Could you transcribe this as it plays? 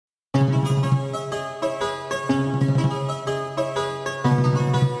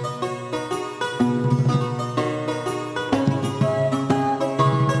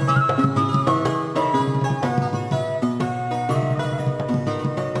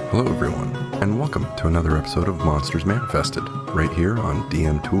Hello everyone, and welcome to another episode of Monsters Manifested, right here on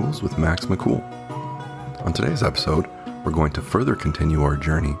DM Tools with MaxMcCool. On today's episode, we're going to further continue our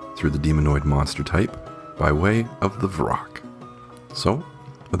journey through the demonoid monster type by way of the Vrock. So,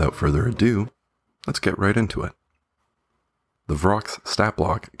 without further ado, let's get right into it. The Vrock's stat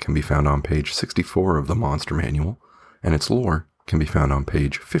block can be found on page 64 of the Monster Manual, and its lore can be found on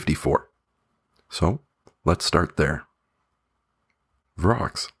page 54. So, let's start there.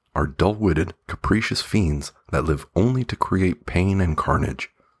 Vrocks are dull-witted, capricious fiends that live only to create pain and carnage.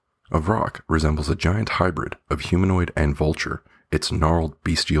 A Vrock resembles a giant hybrid of humanoid and vulture, its gnarled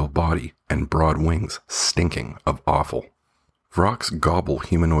bestial body and broad wings stinking of offal. Vrocks gobble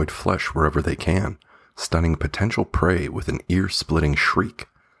humanoid flesh wherever they can, stunning potential prey with an ear-splitting shriek,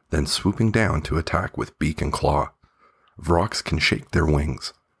 then swooping down to attack with beak and claw. Vrocks can shake their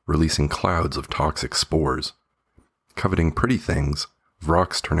wings, releasing clouds of toxic spores. Coveting pretty things,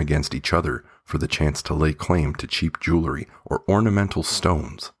 Vrocks turn against each other for the chance to lay claim to cheap jewelry or ornamental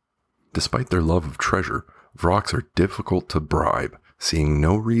stones. Despite their love of treasure, Vrocks are difficult to bribe, seeing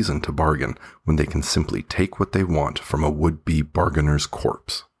no reason to bargain when they can simply take what they want from a would-be bargainer's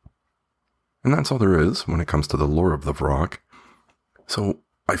corpse. And that's all there is when it comes to the lore of the Vrock. So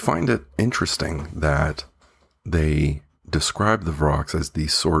I find it interesting that they describe the Vrocks as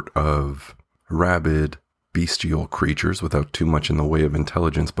these sort of rabid, bestial creatures without too much in the way of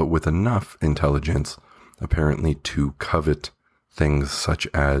intelligence, but with enough intelligence, apparently, to covet things such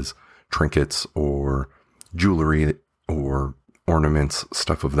as trinkets or jewelry or ornaments,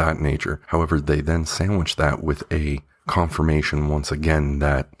 stuff of that nature. However, they then sandwich that with a confirmation once again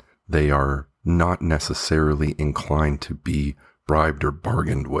that they are not necessarily inclined to be bribed or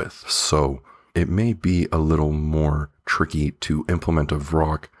bargained with. So it may be a little more tricky to implement a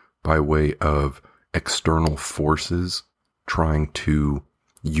Vrock by way of external forces trying to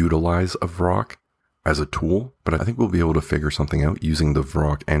utilize a Vrock as a tool, but I think we'll be able to figure something out using the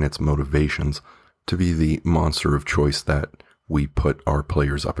Vrock and its motivations to be the monster of choice that we put our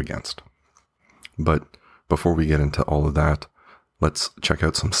players up against. But before we get into all of that, let's check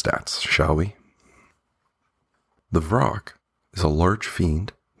out some stats, shall we? The Vrock is a large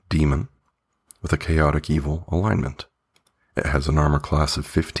fiend, demon, with a chaotic evil alignment. It has an armor class of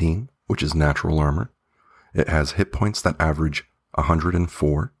 15, which is natural armor. It has hit points that average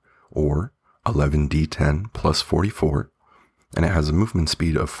 104, or 11d10 plus 44, and it has a movement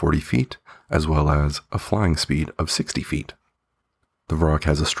speed of 40 feet, as well as a flying speed of 60 feet. The Vrock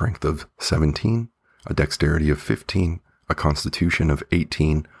has a strength of 17, a dexterity of 15, a constitution of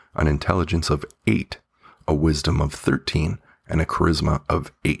 18, an intelligence of 8, a wisdom of 13, and a charisma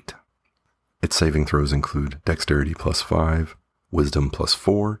of 8. Its saving throws include dexterity plus 5, wisdom plus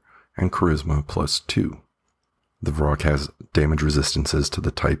 4, and charisma plus 2. The Vrock has damage resistances to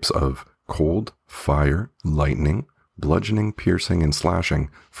the types of cold, fire, lightning, bludgeoning, piercing, and slashing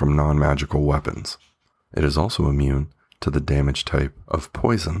from non-magical weapons. It is also immune to the damage type of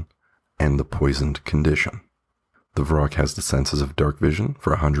poison and the poisoned condition. The Vrock has the senses of dark vision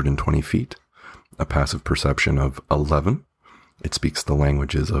for 120 feet, a passive perception of 11. It speaks the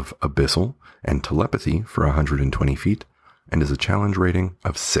languages of abyssal and telepathy for 120 feet, and is a challenge rating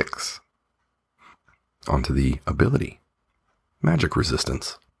of 6. Onto the ability. Magic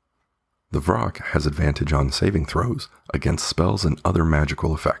resistance. The Vrock has advantage on saving throws against spells and other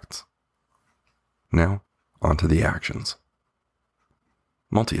magical effects. Now, onto the actions.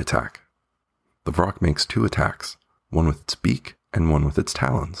 Multi-attack. The Vrock makes 2 attacks, one with its beak and one with its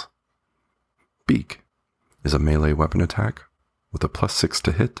talons. Beak is a melee weapon attack with a plus 6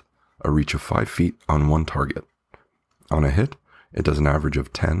 to hit, a reach of 5 feet on one target. On a hit, it does an average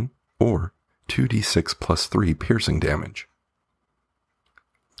of 10 or 2d6 plus 3 piercing damage.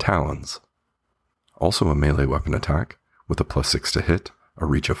 Talons. Also a melee weapon attack with a plus 6 to hit, a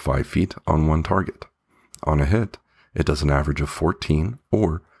reach of 5 feet on one target. On a hit, it does an average of 14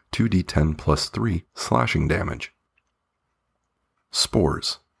 or 2d10 plus 3 slashing damage.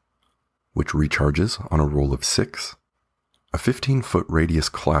 Spores, which recharges on a roll of 6. A 15-foot radius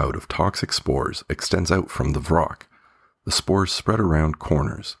cloud of toxic spores extends out from the Vrock. The spores spread around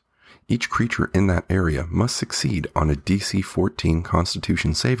corners. Each creature in that area must succeed on a DC 14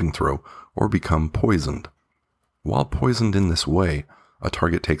 Constitution saving throw or become poisoned. While poisoned in this way, a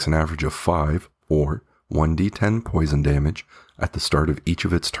target takes an average of 5 or 1d10 poison damage at the start of each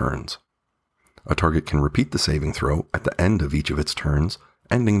of its turns. A target can repeat the saving throw at the end of each of its turns,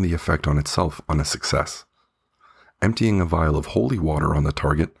 ending the effect on itself on a success. Emptying a vial of holy water on the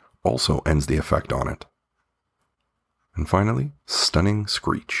target also ends the effect on it. And finally, Stunning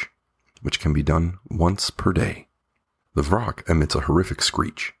Screech, which can be done once per day. The Vrock emits a horrific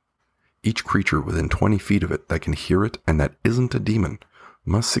screech, Each creature within 20 feet of it that can hear it and that isn't a demon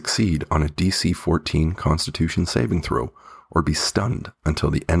must succeed on a DC 14 Constitution saving throw or be stunned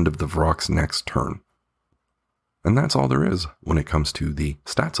until the end of the Vrock's next turn. And that's all there is when it comes to the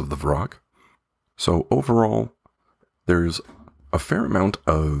stats of the Vrock. So overall, there's a fair amount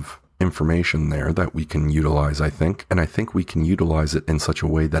of information there that we can utilize, I think. And I think we can utilize it in such a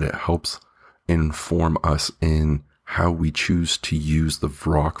way that it helps inform us in how we choose to use the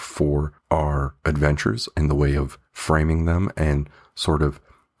Vrock for our adventures in the way of framing them and sort of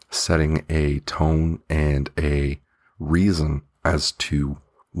setting a tone and a reason as to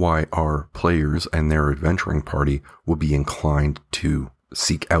why our players and their adventuring party will be inclined to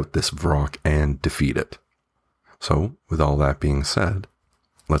seek out this Vrock and defeat it. So, with all that being said,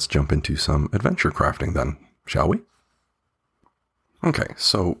 let's jump into some adventure crafting then, shall we? Okay,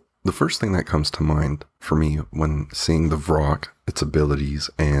 so the first thing that comes to mind for me when seeing the Vrock, its abilities,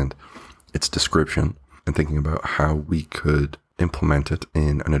 and its description, and thinking about how we could implement it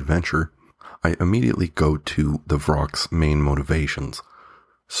in an adventure, I immediately go to the Vrock's main motivations.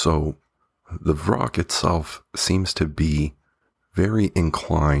 So, the Vrock itself seems to be very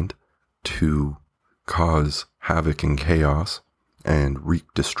inclined to cause havoc and chaos and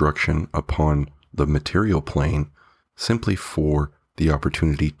wreak destruction upon the material plane simply for the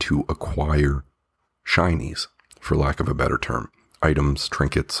opportunity to acquire shinies, for lack of a better term, items,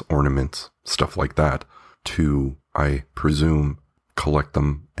 trinkets, ornaments, stuff like that, to, I presume, collect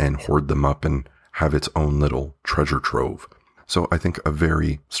them and hoard them up and have its own little treasure trove. So I think a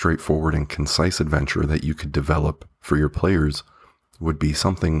very straightforward and concise adventure that you could develop for your players would be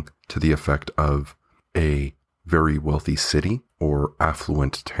something to the effect of a very wealthy city or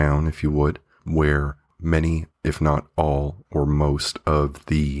affluent town, if you would, where many, if not all, or most of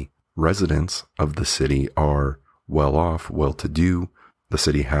the residents of the city are well off, well-to-do. The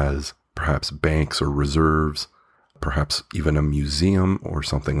city has perhaps banks or reserves, perhaps even a museum or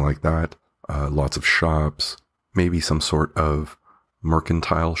something like that, lots of shops, maybe some sort of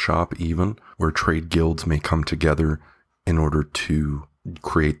mercantile shop even, where trade guilds may come together in order to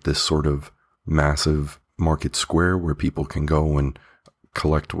create this sort of massive market square where people can go and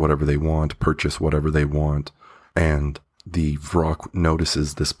collect whatever they want, purchase whatever they want, and the Vrock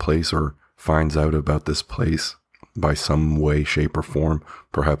notices this place or finds out about this place by some way, shape, or form.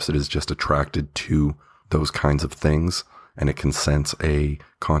 Perhaps it is just attracted to those kinds of things, and it can sense a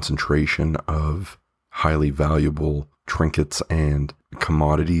concentration of highly valuable trinkets and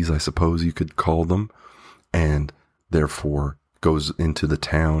commodities, I suppose you could call them, and therefore goes into the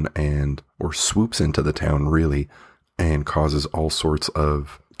town or swoops into the town really, and causes all sorts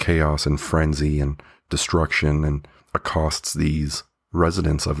of chaos and frenzy and destruction and accosts these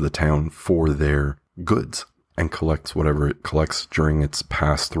residents of the town for their goods and collects whatever it collects during its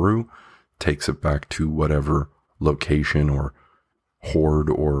pass through, takes it back to whatever location or hoard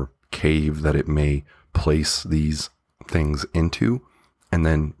or cave that it may place these things into, and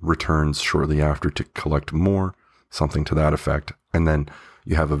then returns shortly after to collect more, something to that effect. And then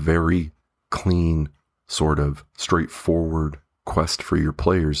you have a very clean, sort of straightforward quest for your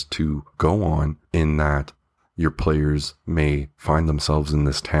players to go on, in that your players may find themselves in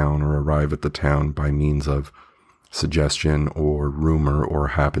this town or arrive at the town by means of suggestion or rumor or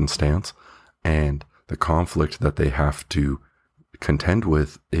happenstance. And the conflict that they have to contend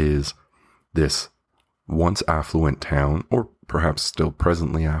with is this once affluent town, or perhaps still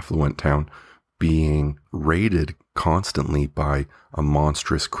presently affluent town, being raided constantly by a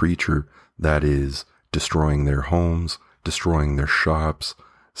monstrous creature that is destroying their homes, destroying their shops,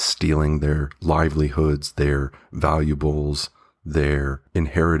 stealing their livelihoods, their valuables, their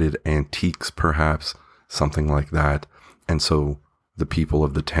inherited antiques, perhaps, something like that. And so the people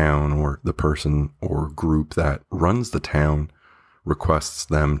of the town, or the person or group that runs the town, requests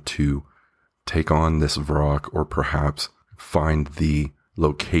them to take on this Vrock, or perhaps find the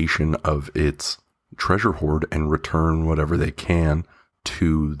location of its treasure hoard and return whatever they can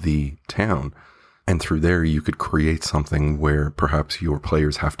to the town. And through there, you could create something where perhaps your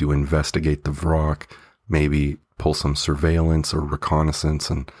players have to investigate the Vrock, maybe pull some surveillance or reconnaissance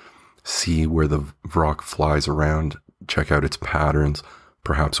and see where the Vrock flies around, check out its patterns,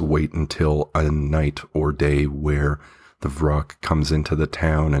 perhaps wait until a night or day where the Vrock comes into the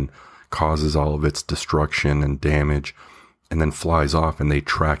town and causes all of its destruction and damage, and then flies off, and they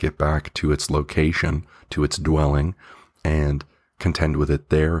track it back to its location, to its dwelling, and contend with it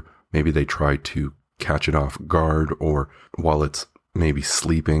there. Maybe they try to catch it off guard, or while it's maybe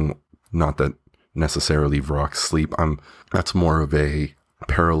sleeping. Not that necessarily Vrocks sleep. That's more of a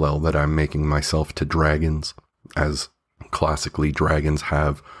parallel that I'm making myself to dragons, as classically dragons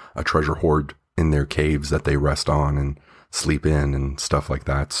have a treasure hoard in their caves that they rest on and sleep in and stuff like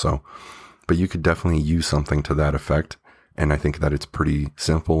that. So, but you could definitely use something to that effect. And I think that it's pretty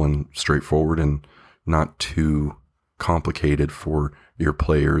simple and straightforward and not too complicated for your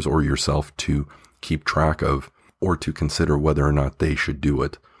players or yourself to keep track of or to consider whether or not they should do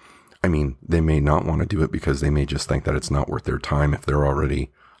it. I mean, they may not want to do it because they may just think that it's not worth their time if they're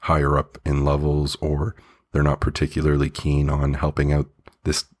already higher up in levels, or they're not particularly keen on helping out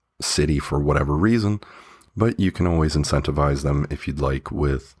this city for whatever reason. But you can always incentivize them if you'd like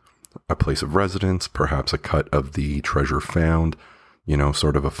with a place of residence, perhaps a cut of the treasure found,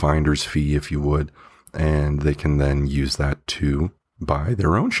 sort of a finder's fee, if you would. And they can then use that to buy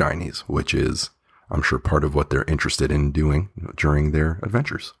their own shinies, which is, I'm sure, part of what they're interested in doing during their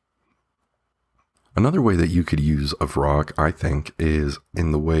adventures. Another way that you could use a Vrock, I think, is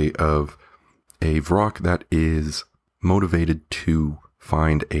in the way of a Vrock that is motivated to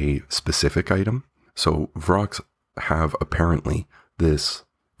find a specific item. So Vrocks have apparently this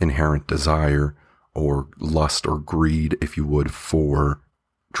inherent desire or lust or greed, if you would, for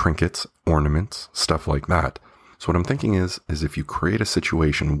trinkets, ornaments, stuff like that. So what I'm thinking is if you create a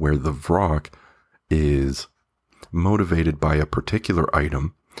situation where the Vrock is motivated by a particular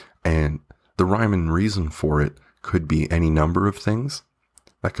item, and the rhyme and reason for it could be any number of things.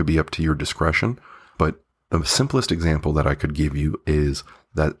 That could be up to your discretion. But the simplest example that I could give you is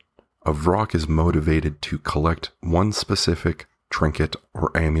that a Vrock is motivated to collect one specific trinket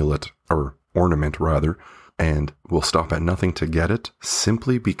or amulet or ornament rather, and will stop at nothing to get it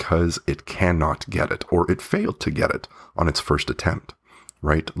simply because it cannot get it or it failed to get it on its first attempt,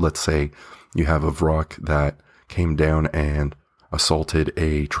 right? Let's say you have a Vrock that came down and assaulted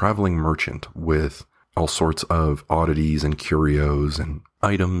a traveling merchant with all sorts of oddities and curios and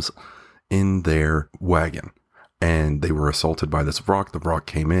items in their wagon. And they were assaulted by this Vrock. The Vrock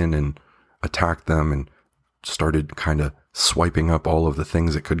came in and attacked them and started kind of swiping up all of the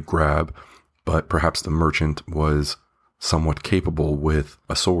things it could grab. But perhaps the merchant was somewhat capable with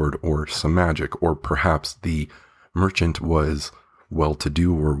a sword or some magic, or perhaps the merchant was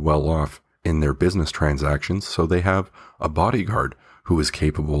well-to-do or well-off in their business transactions, so they have a bodyguard who is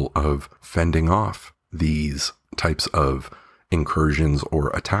capable of fending off these types of incursions or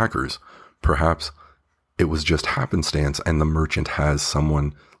attackers. Perhaps it was just happenstance and the merchant has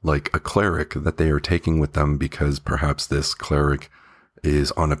someone like a cleric that they are taking with them because perhaps this cleric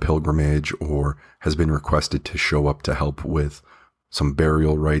is on a pilgrimage or has been requested to show up to help with some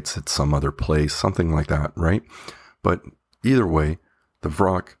burial rites at some other place, something like that, right? But either way, the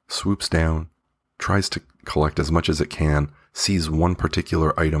Vrock swoops down, tries to collect as much as it can, sees one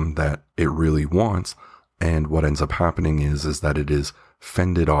particular item that it really wants, and what ends up happening is that it is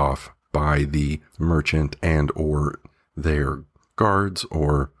fended off by the merchant and or their guards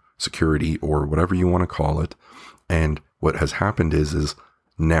or security or whatever you want to call it. And what has happened is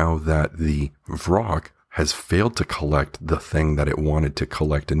now that the Vrock has failed to collect the thing that it wanted to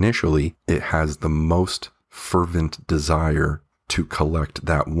collect initially, it has the most fervent desire to collect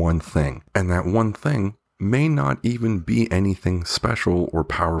that one thing. And that one thing may not even be anything special or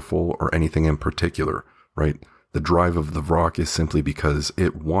powerful or anything in particular, right? The drive of the Vrock is simply because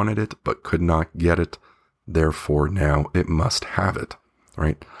it wanted it but could not get it. Therefore, now it must have it,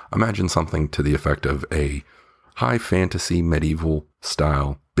 right? Imagine something to the effect of a high fantasy medieval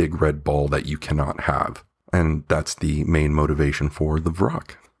style big red ball that you cannot have. And that's the main motivation for the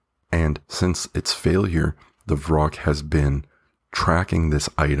Vrock. And since its failure, the Vrock has been tracking this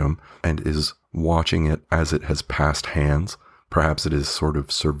item and is watching it as it has passed hands. Perhaps it is sort of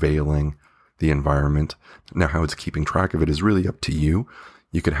surveilling the environment. Now, how it's keeping track of it is really up to you.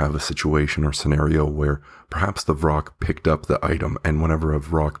 You could have a situation or scenario where perhaps the Vrock picked up the item, and whenever a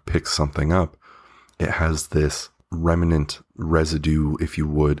Vrock picks something up, it has this remnant residue, if you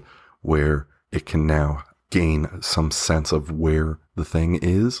would, where it can now gain some sense of where the thing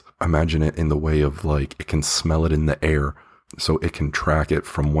is. Imagine it in the way of like it can smell it in the air, so it can track it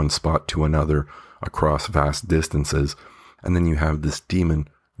from one spot to another across vast distances. And then you have this demon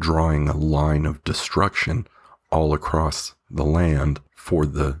drawing a line of destruction all across the land for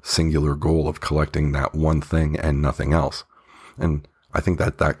the singular goal of collecting that one thing and nothing else. And I think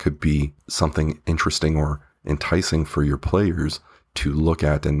that that could be something interesting or enticing for your players to look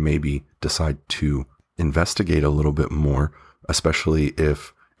at and maybe decide to investigate a little bit more, especially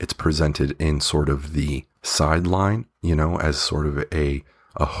if it's presented in sort of the sideline, as sort of a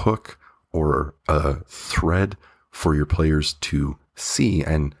hook or a thread for your players to see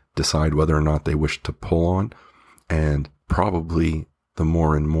and decide whether or not they wish to pull on. And probably the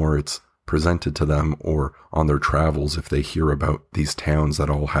more and more it's presented to them, or on their travels, if they hear about these towns that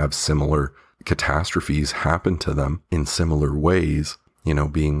all have similar catastrophes happen to them in similar ways,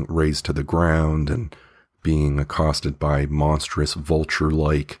 being razed to the ground and being accosted by monstrous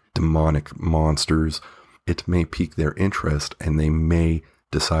vulture-like demonic monsters, it may pique their interest and they may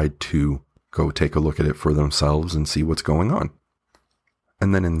decide to go take a look at it for themselves and see what's going on.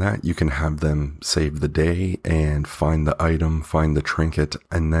 And then in that, you can have them save the day and find the item, find the trinket,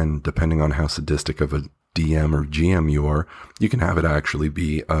 and then depending on how sadistic of a DM or GM you are, you can have it actually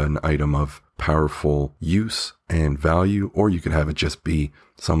be an item of powerful use and value, or you could have it just be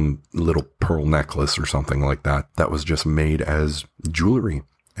some little pearl necklace or something like that was just made as jewelry,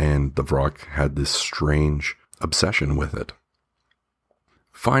 and the Vrock had this strange obsession with it.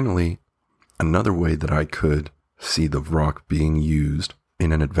 Finally, another way that I could see the Vrock being used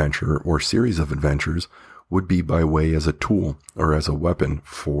in an adventure or series of adventures would be by way as a tool or as a weapon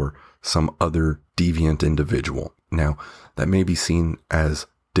for some other deviant individual. Now, that may be seen as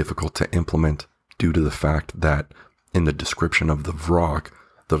difficult to implement due to the fact that in the description of the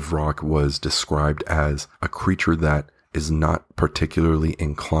Vrock was described as a creature that is not particularly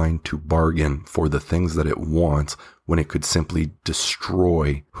inclined to bargain for the things that it wants when it could simply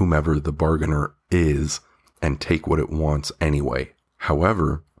destroy whomever the bargainer is and take what it wants anyway.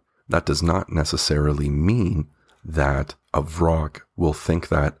 However, that does not necessarily mean that a Vrock will think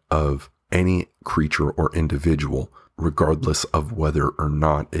that of any creature or individual, regardless of whether or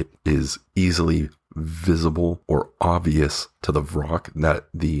not it is easily visible or obvious to the Vrock that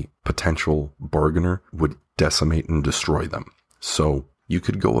the potential bargainer would decimate and destroy them. So you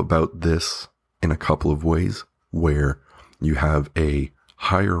could go about this in a couple of ways, where you have a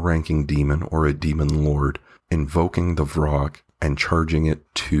higher ranking demon or a demon lord invoking the Vrock and charging it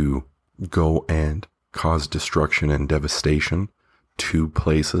to go and cause destruction and devastation to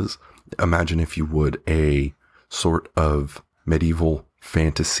places. Imagine, if you would, a sort of medieval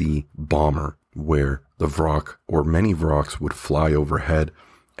fantasy bomber where the Vrock or many Vrocks would fly overhead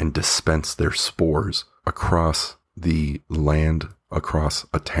and dispense their spores across the land, across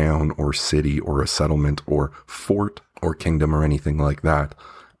a town or city or a settlement or fort or kingdom or anything like that.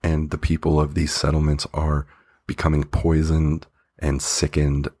 And the people of these settlements are becoming poisoned and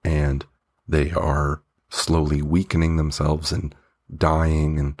sickened, and they are slowly weakening themselves and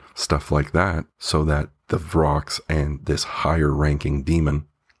dying and stuff like that, so that the Vrocks and this higher ranking demon,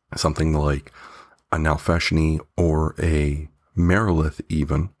 something like a Nalfeshni or a Merilith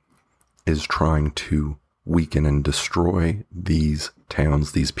even, is trying to weaken and destroy these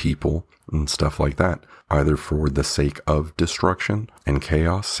towns, these people, and stuff like that, either for the sake of destruction and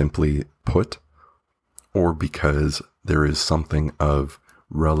chaos, simply put, or because there is something of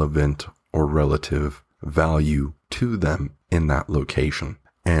relevant or relative value to them in that location.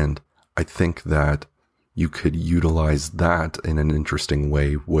 And I think that you could utilize that in an interesting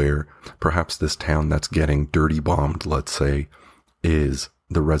way, where perhaps this town that's getting dirty bombed, let's say, is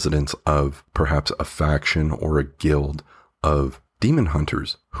the residence of perhaps a faction or a guild of demon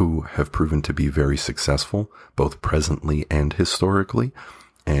hunters who have proven to be very successful, both presently and historically.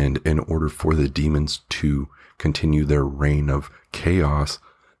 And in order for the demons to continue their reign of chaos,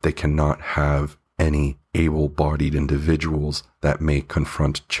 they cannot have any able-bodied individuals that may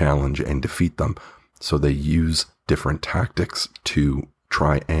confront, challenge, and defeat them. So they use different tactics to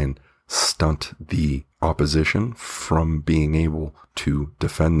try and stunt the opposition from being able to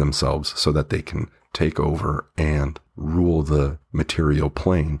defend themselves, so that they can take over and rule the material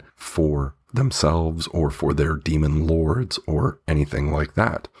plane for themselves or for their demon lords or anything like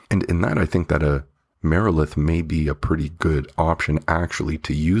that. And in that, I think that a Merilith may be a pretty good option actually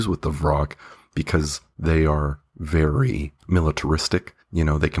to use with the Vrock, because they are very militaristic.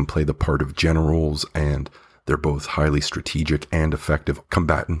 They can play the part of generals, and they're both highly strategic and effective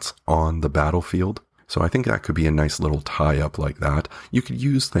combatants on the battlefield. So I think that could be a nice little tie-up like that. You could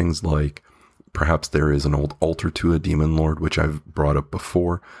use things like, perhaps there is an old altar to a demon lord, which I've brought up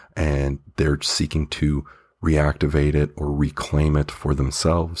before, and they're seeking to reactivate it or reclaim it for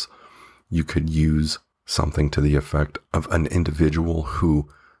themselves. You could use something to the effect of an individual who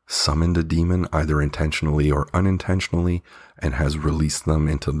summoned a demon, either intentionally or unintentionally, and has released them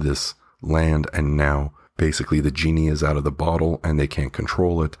into this land, and now basically the genie is out of the bottle and they can't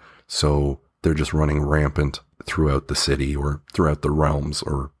control it, so they're just running rampant throughout the city or throughout the realms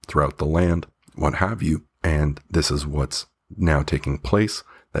or throughout the land, what have you. And this is what's now taking place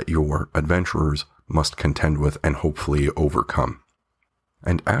that your adventurers must contend with and hopefully overcome.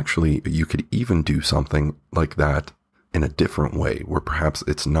 And actually, you could even do something like that in a different way, where perhaps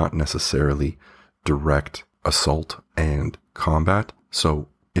it's not necessarily direct assault and combat. So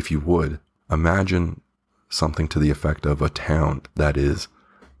if you would, imagine something to the effect of a town that is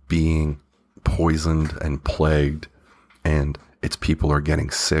being poisoned and plagued, and its people are getting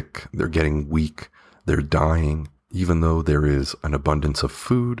sick, they're getting weak, they're dying. Even though there is an abundance of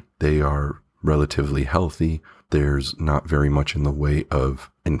food, they are relatively healthy. There's not very much in the way of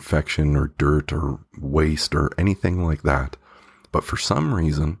infection or dirt or waste or anything like that. But for some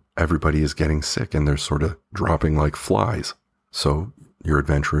reason, everybody is getting sick and they're sort of dropping like flies. So your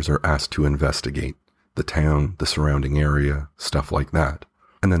adventurers are asked to investigate the town, the surrounding area, stuff like that.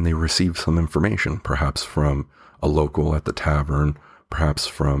 And then they receive some information, perhaps from a local at the tavern, perhaps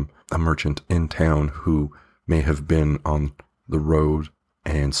from a merchant in town who may have been on the road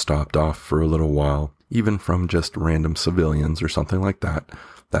and stopped off for a little while, even from just random civilians or something like that,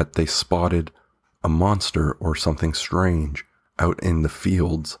 that they spotted a monster or something strange out in the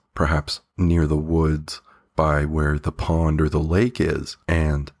fields, perhaps near the woods by where the pond or the lake is.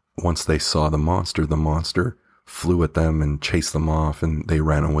 And once they saw the monster flew at them and chased them off, and they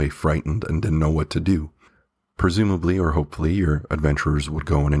ran away frightened and didn't know what to do. Presumably, or hopefully, your adventurers would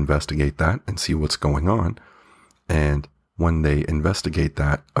go and investigate that and see what's going on. And when they investigate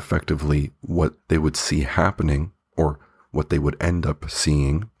that, effectively what they would see happening, or what they would end up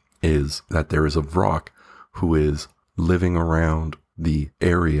seeing, is that there is a Vrock who is living around the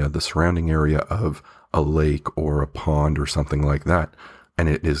area, the surrounding area of a lake or a pond or something like that. And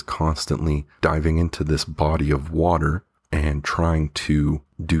it is constantly diving into this body of water and trying to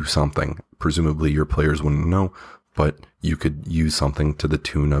do something. Presumably your players wouldn't know, but you could use something to the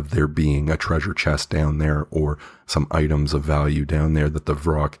tune of there being a treasure chest down there or some items of value down there that the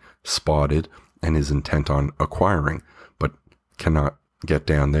Vrock spotted and is intent on acquiring, but cannot get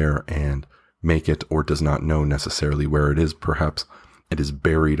down there and make it, or does not know necessarily where it is. Perhaps it is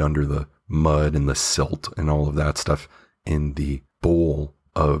buried under the mud and the silt and all of that stuff in the bowl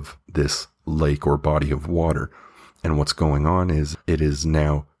of this lake or body of water. And what's going on is it is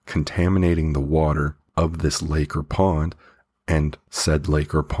now contaminating the water of this lake or pond, and said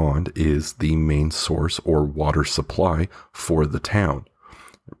lake or pond is the main source or water supply for the town,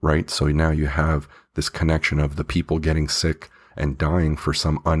 right? So now you have this connection of the people getting sick and dying for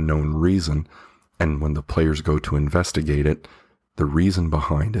some unknown reason. And when the players go to investigate it, the reason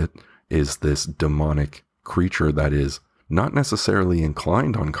behind it is this demonic creature that is not necessarily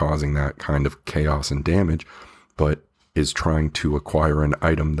inclined on causing that kind of chaos and damage, but is trying to acquire an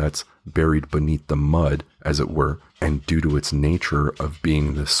item that's buried beneath the mud, as it were. And due to its nature of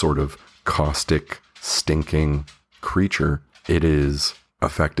being this sort of caustic, stinking creature, it is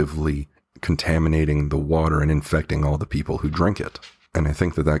effectively contaminating the water and infecting all the people who drink it. And I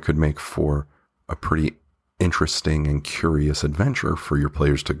think that that could make for a pretty interesting and curious adventure for your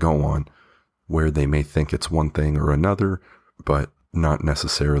players to go on, where they may think it's one thing or another, but not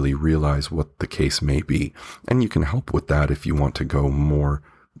necessarily realize what the case may be. And you can help with that if you want to go more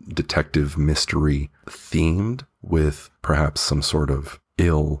detective mystery themed, with perhaps some sort of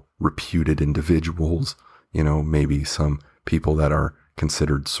ill-reputed individuals, maybe some people that are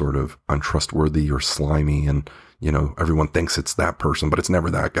considered sort of untrustworthy or slimy, and everyone thinks it's that person, but it's never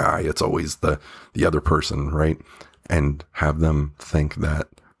that guy. It's always the other person, right? And have them think that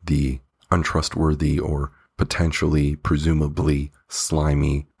the untrustworthy or potentially, presumably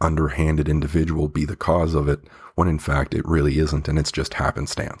slimy, underhanded individual be the cause of it, when in fact it really isn't, and it's just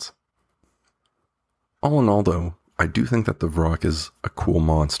happenstance. All in all, though, I do think that the Vrock is a cool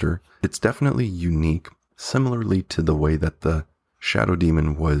monster. It's definitely unique, similarly to the way that the Shadow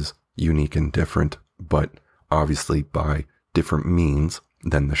Demon was unique and different, but obviously by different means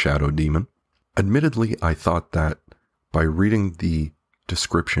than the Shadow Demon. Admittedly, I thought that by reading the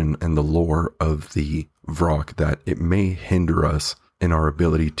description and the lore of the Vrock, that it may hinder us in our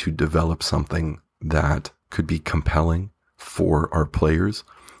ability to develop something that could be compelling for our players,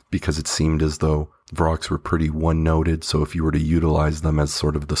 because it seemed as though Vrocks were pretty one-noted. So if you were to utilize them as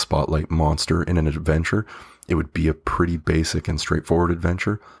sort of the spotlight monster in an adventure, it would be a pretty basic and straightforward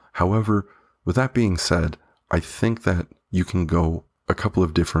adventure. However, with that being said, I think that you can go a couple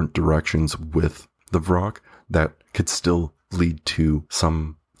of different directions with the Vrock that could still lead to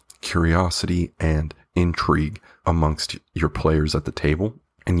some curiosity and intrigue amongst your players at the table.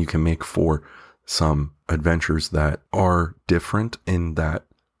 And you can make for some adventures that are different in that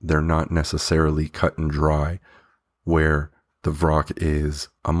they're not necessarily cut and dry, where the Vrock is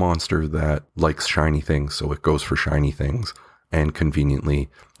a monster that likes shiny things, so it goes for shiny things. And conveniently,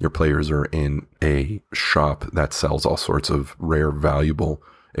 your players are in a shop that sells all sorts of rare, valuable,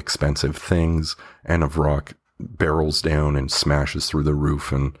 expensive things, and a Vrock barrels down and smashes through the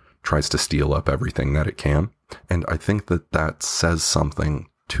roof and tries to steal up everything that it can. And I think that that says something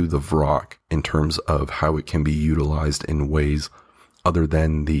to the Vrock in terms of how it can be utilized in ways other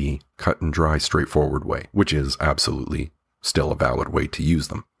than the cut and dry, straightforward way, which is absolutely still a valid way to use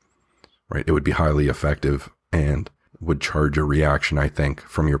them, right? It would be highly effective and would charge a reaction, I think,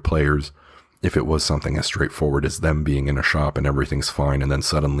 from your players if it was something as straightforward as them being in a shop and everything's fine, and then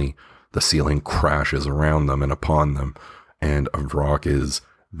suddenly the ceiling crashes around them and upon them, and a Vrock is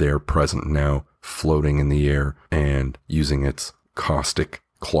there present now, floating in the air and using its caustic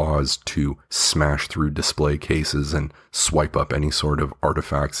claws to smash through display cases and swipe up any sort of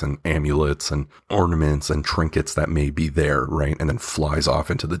artifacts and amulets and ornaments and trinkets that may be there, right? And then flies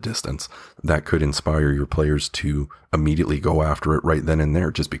off into the distance. That could inspire your players to immediately go after it right then and there,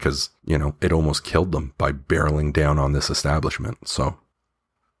 just because, you know, it almost killed them by barreling down on this establishment. So,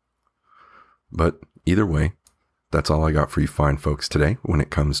 but either way, that's all I got for you fine folks today when it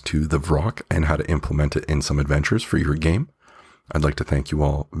comes to the Vrock and how to implement it in some adventures for your game. I'd like to thank you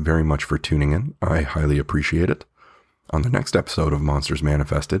all very much for tuning in. I highly appreciate it. On the next episode of Monsters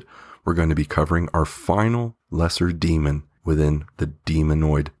Manifested, we're going to be covering our final lesser demon within the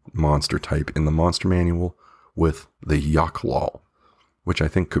demonoid monster type in the monster manual with the Yochlol, which I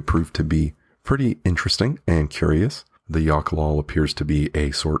think could prove to be pretty interesting and curious. The Yochlol appears to be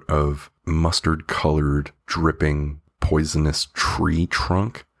a sort of mustard-colored, dripping, poisonous tree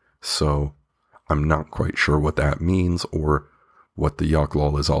trunk, so I'm not quite sure what that means or what the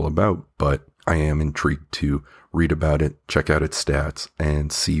Yochlol is all about, but I am intrigued to read about it, check out its stats,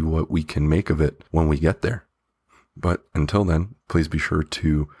 and see what we can make of it when we get there. But until then, please be sure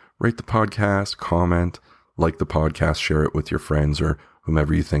to rate the podcast, comment, like the podcast, share it with your friends or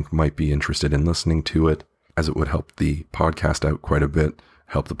whomever you think might be interested in listening to it, as it would help the podcast out quite a bit,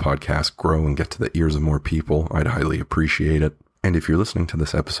 help the podcast grow and get to the ears of more people. I'd highly appreciate it. And if you're listening to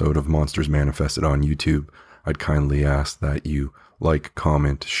this episode of Monsters Manifested on YouTube, I'd kindly ask that you like,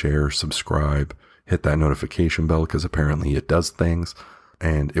 comment, share, subscribe, hit that notification bell, because apparently it does things,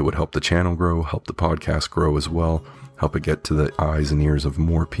 and it would help the channel grow, help the podcast grow as well, help it get to the eyes and ears of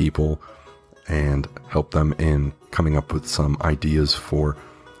more people, and help them in coming up with some ideas for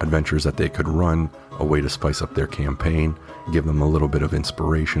adventures that they could run, a way to spice up their campaign, give them a little bit of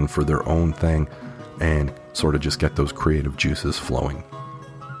inspiration for their own thing, and sort of just get those creative juices flowing.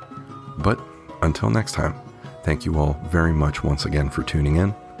 But until next time, thank you all very much once again for tuning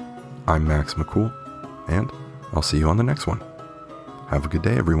in. I'm MaxMcCool, and I'll see you on the next one. Have a good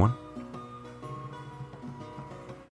day, everyone.